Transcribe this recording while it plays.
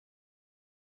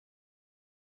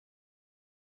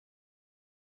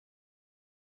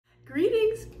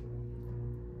Greetings.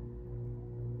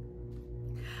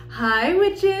 Hi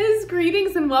witches,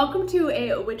 greetings and welcome to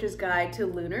a witch's guide to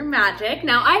lunar magic.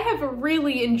 Now I have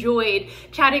really enjoyed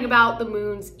chatting about the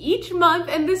moons each month,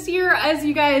 and this year, as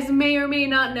you guys may or may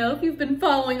not know if you've been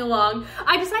following along,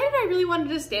 I decided I really wanted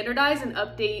to standardize and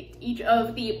update each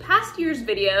of the past year's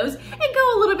videos and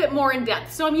go a little bit more in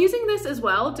depth. So I'm using this as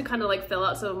well to kind of like fill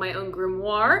out some of my own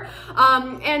grimoire.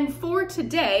 And for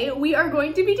today, we are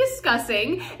going to be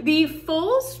discussing the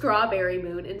full strawberry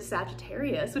moon in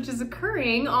Sagittarius, which is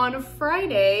occurring on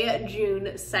Friday,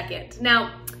 June 2nd.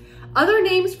 Now, other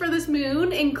names for this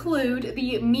moon include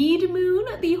the mead moon,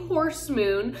 the horse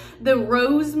moon, the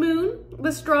rose moon,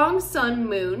 the strong sun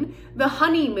moon, the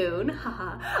honey moon,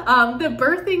 the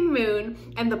birthing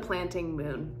moon, and the planting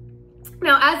moon.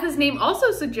 Now, as this name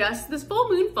also suggests, this full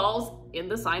moon falls in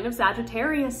the sign of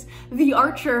Sagittarius, the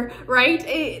archer, right?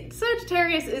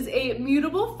 Sagittarius is a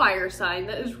mutable fire sign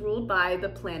that is ruled by the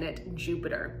planet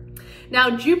Jupiter.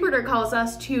 Now, Jupiter calls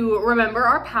us to remember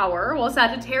our power, while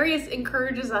Sagittarius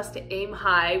encourages us to aim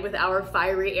high with our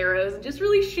fiery arrows and just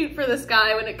really shoot for the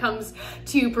sky when it comes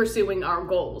to pursuing our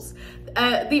goals.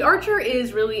 The archer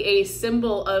is really a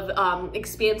symbol of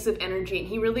expansive energy, and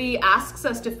he really asks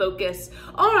us to focus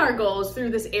on our goals through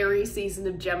this Aries season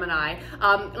of Gemini,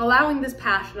 allowing this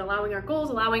passion, allowing our goals,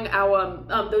 allowing our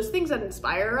those things that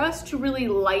inspire us to really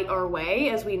light our way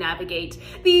as we navigate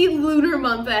the lunar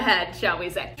month ahead, shall we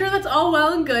say. Sure, that's all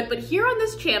well and good, but here on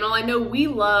this channel, I know we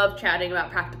love chatting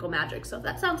about practical magic, so if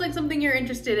that sounds like something you're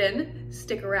interested in,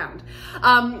 stick around.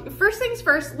 First things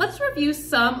first, let's review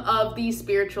some of the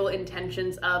spiritual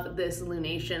intentions of this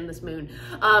lunation, this moon.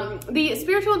 The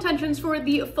spiritual intentions for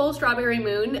the full strawberry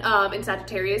moon in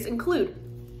Sagittarius include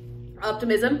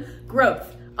optimism,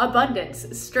 growth, abundance,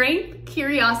 strength,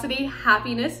 curiosity,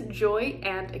 happiness, joy,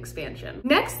 and expansion.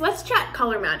 Next, let's chat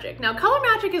color magic. Now, color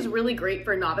magic is really great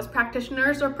for novice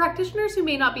practitioners or practitioners who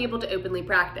may not be able to openly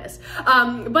practice,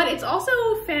 but it's also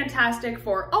fantastic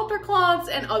for altar cloths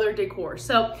and other decor.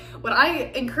 So what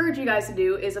I encourage you guys to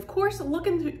do is, of course, look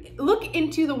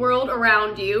into the world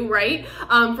around you, right,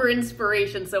 for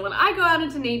inspiration. So when I go out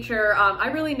into nature, I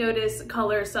really notice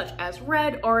colors such as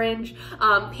red, orange,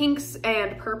 pinks,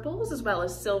 and purples, as well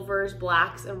as silvers,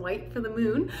 blacks, and white for the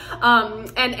moon.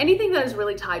 And anything that is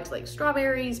really tied to like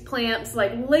strawberries, plants,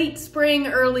 like late spring,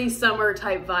 early summer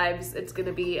type vibes, it's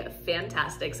gonna be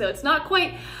fantastic. So it's not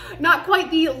quite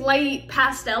the light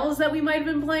pastels that we might have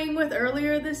been playing with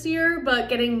earlier this year, but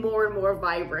getting more and more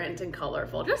vibrant and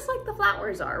colorful, just like the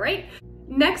flowers are, right?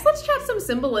 Next, let's chat some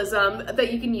symbolism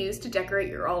that you can use to decorate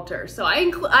your altar. So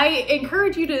I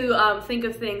encourage you to think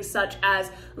of things such as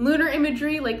lunar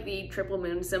imagery, like the triple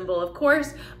moon symbol, of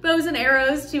course, bows and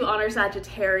arrows to honor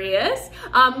Sagittarius,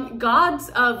 gods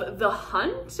of the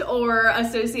hunt or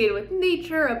associated with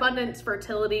nature, abundance,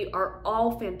 fertility are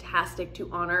all fantastic to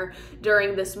honor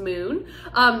during this moon.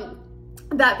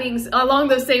 That being along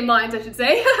those same lines, I should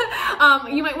say,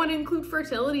 you might want to include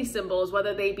fertility symbols,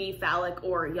 whether they be phallic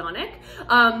or yonic.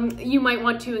 You might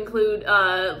want to include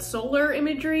solar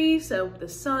imagery, so the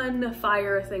sun,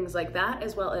 fire, things like that,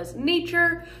 as well as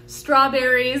nature,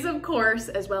 strawberries, of course,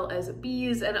 as well as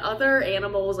bees and other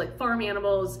animals like farm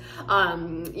animals.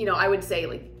 You know, I would say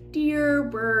like deer,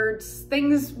 birds,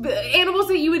 animals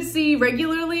that you would see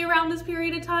regularly around this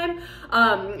period of time.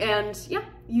 And yeah,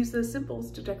 use those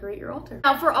symbols to decorate your altar.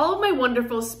 Now, for all of my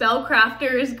wonderful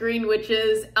spellcrafters, green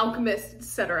witches, alchemists,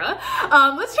 etc.,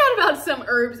 let's chat about some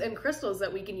herbs and crystals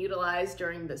that we can utilize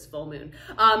during this full moon.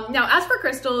 Now, as for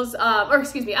crystals,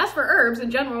 as for herbs in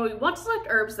general, we want to select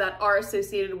herbs that are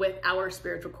associated with our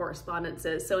spiritual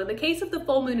correspondences. So in the case of the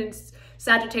full moon in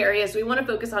Sagittarius, we want to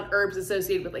focus on herbs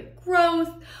associated with like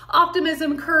growth,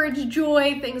 optimism, courage,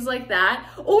 joy, things like that.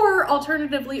 Or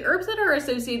alternatively, herbs that are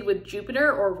associated with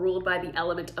Jupiter or ruled by the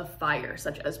element of fire,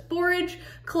 such as borage,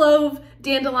 clove,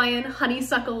 dandelion,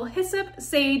 honeysuckle, hyssop,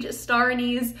 sage, star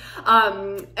anise,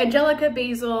 angelica,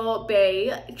 basil,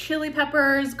 bay, chili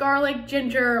peppers, garlic,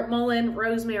 ginger, mullein,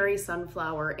 rosemary,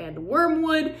 sunflower, and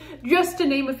wormwood, just to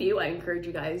name a few. I encourage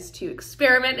you guys to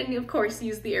experiment and of course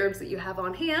use the herbs that you have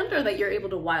on hand or that you're able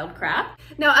to wildcraft.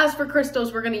 Now, as for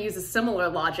crystals, we're going to use a similar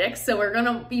logic. So we're going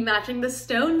to be matching the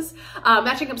stones,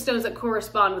 matching up stones that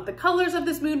correspond with the colors of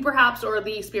this moon, perhaps, or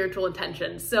the spiritual intentions.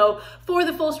 So for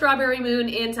the full strawberry moon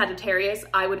in Sagittarius,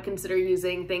 I would consider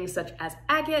using things such as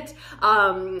agate.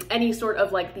 Any sort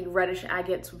of like the reddish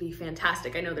agates would be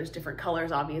fantastic. I know there's different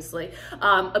colors, obviously.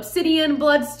 Obsidian,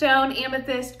 bloodstone,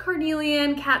 amethyst,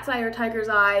 carnelian, cat's eye or tiger's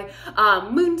eye,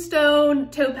 moonstone,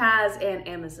 topaz, and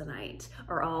amazonite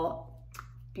are all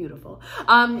Beautiful.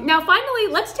 Now finally,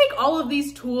 let's take all of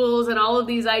these tools and all of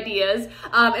these ideas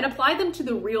and apply them to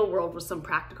the real world with some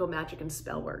practical magic and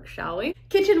spell work, shall we?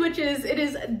 Kitchen witches, it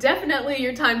is definitely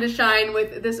your time to shine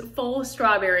with this full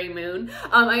strawberry moon.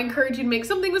 I encourage you to make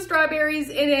something with strawberries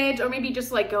in it, or maybe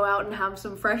just like go out and have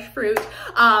some fresh fruit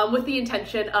with the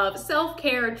intention of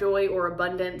self-care, joy, or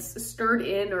abundance stirred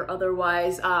in or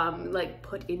otherwise like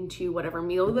put into whatever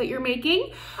meal that you're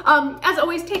making. As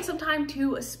always, take some time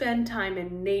to spend time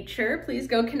in nature. Please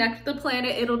go connect with the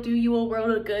planet. It'll do you a world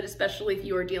of good, especially if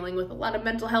you are dealing with a lot of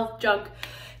mental health junk.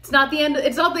 It's not the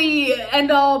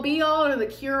end all be all or the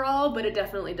cure all, but it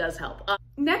definitely does help.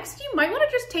 Next, you might want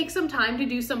to just take some time to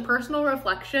do some personal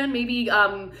reflection, maybe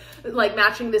like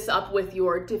matching this up with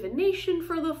your divination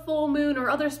for the full moon or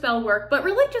other spell work, but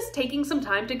really just taking some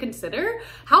time to consider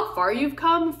how far you've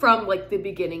come from like the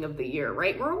beginning of the year,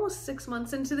 right? We're almost 6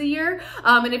 months into the year.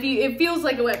 And it feels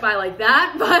like it went by like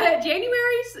that, but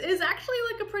January is actually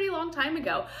like a pretty long time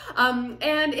ago.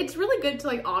 And it's really good to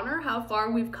like honor how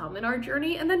far we've come in our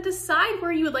journey and then decide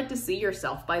where you would like to see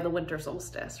yourself by the winter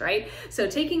solstice, right? So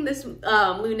taking this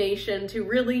lunation to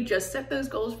really just set those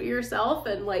goals for yourself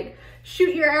and like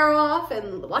shoot your arrow off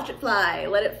and watch it fly.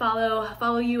 Let it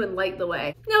follow you and light the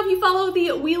way. Now, if you follow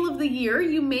the wheel of the year,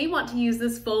 you may want to use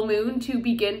this full moon to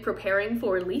begin preparing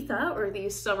for Litha, or the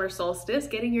summer solstice,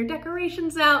 getting your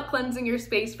decorations out, cleansing your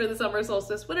space for the summer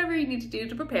solstice, whatever you need to do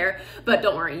to prepare. But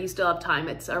don't worry, you still have time.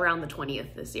 It's around the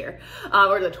 20th this year,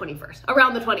 or the 21st,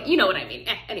 around the 20th, you know what I mean.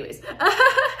 Anyways,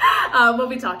 we'll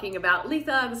be talking about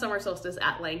Litha, the summer solstice,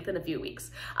 at length in a few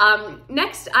weeks.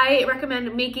 Next, I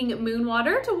recommend making moon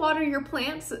water to water your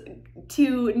plants,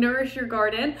 to nourish your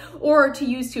garden, or to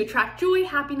use to attract joy,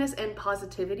 happiness, and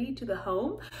positivity to the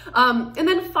home. And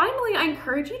then finally, I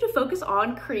encourage you to focus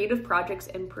on creative projects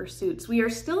and pursuits. We are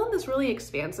still in this really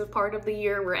expansive part of the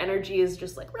year where energy is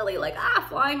just like really like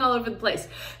flying all over the place.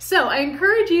 So I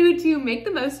encourage you to make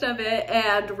the most of it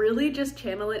and really just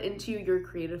channel it into your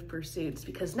creative pursuits,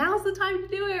 because now's the time to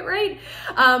do it, right?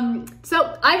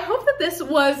 So I hope that this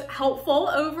was helpful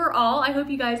overall. I hope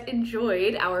you guys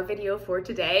enjoyed our video for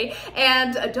today.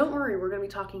 And don't worry, we're going to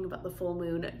be talking about the full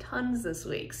moon tons this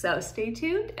week. So stay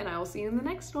tuned and I will see you in the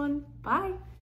next one. Bye.